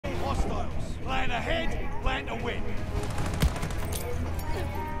Plan ahead, plan to win.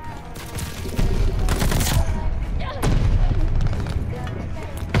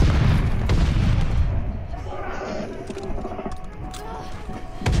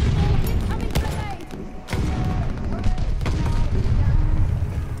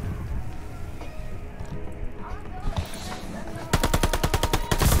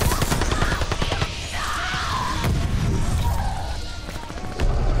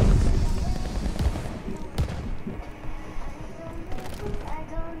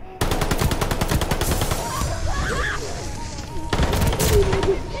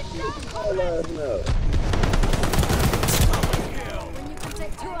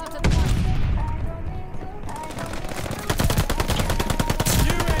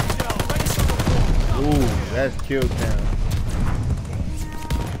 That's kill count.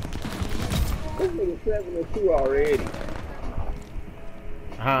 This nigga 7-2 already.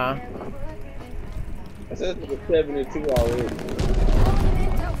 Huh? I said this nigga 7-2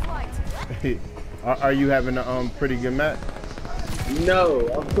 already. Are you having a pretty good match? No,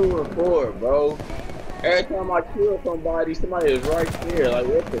 I'm 2-4, bro. Every time I kill somebody, somebody is right there. Like,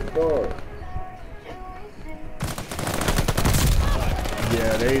 what the fuck?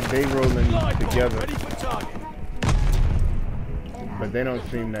 Yeah, they rolling together. But they don't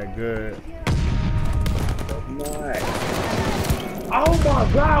seem that good. Nice. Oh my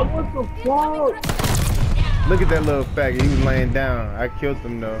god, what the fuck? Look at that little faggot, he was laying down. I killed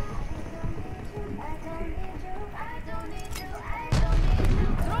him though.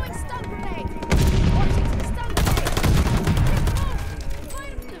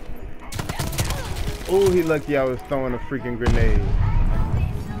 Ooh, he lucky I was throwing a freaking grenade.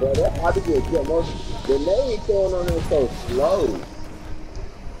 Bro, that's how to get killed. The grenade throwing on him so slow.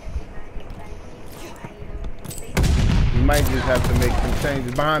 You might just have to make some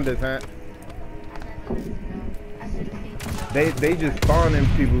changes behind us, huh? They just spawning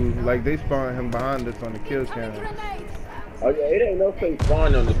people like they spawned him behind us on the kill cam. Oh yeah, it ain't no fake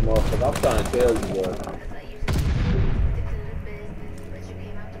spawn on this motherfucker. I'm trying to tell you, boy.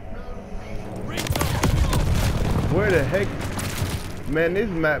 Where the heck? Man, this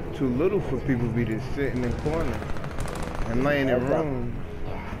map too little for people to be just sitting in corners and laying in rooms.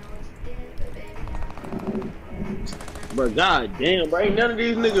 But god damn, bro, ain't none of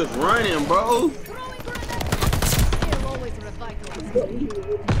these niggas running, bro.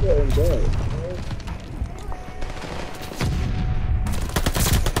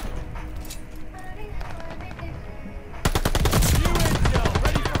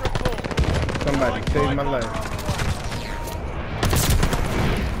 Somebody saved my life.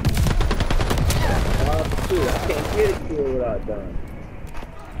 I can't get a kill without dying.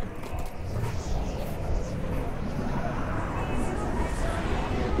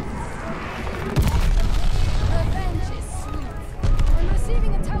 Revenge is sweet. I'm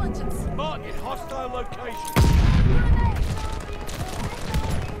receiving intelligence. Marking hostile location.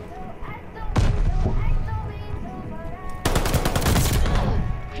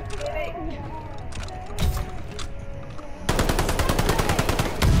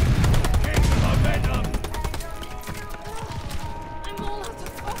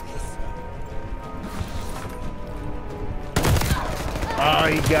 Oh,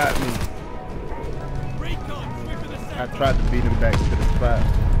 he got me. I tried to beat him back to the spot.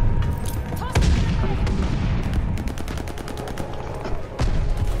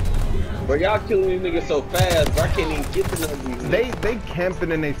 Bro, y'all killing these niggas so fast, bro, I can't even get to none of these niggas. They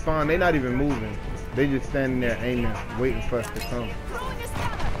camping and they spawn. They not even moving. They just standing there aiming, waiting for us to come.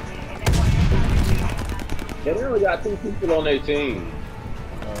 They only got 2 people on their team.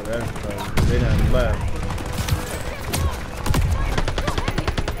 Oh, that's crazy. They done left.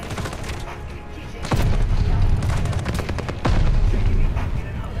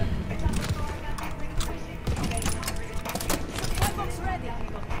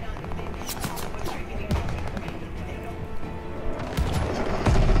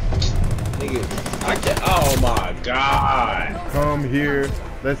 Oh my god. Come here.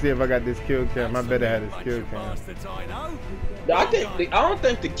 Let's see if I got this kill cam. I better have this kill cam. I don't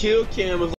think the kill cam is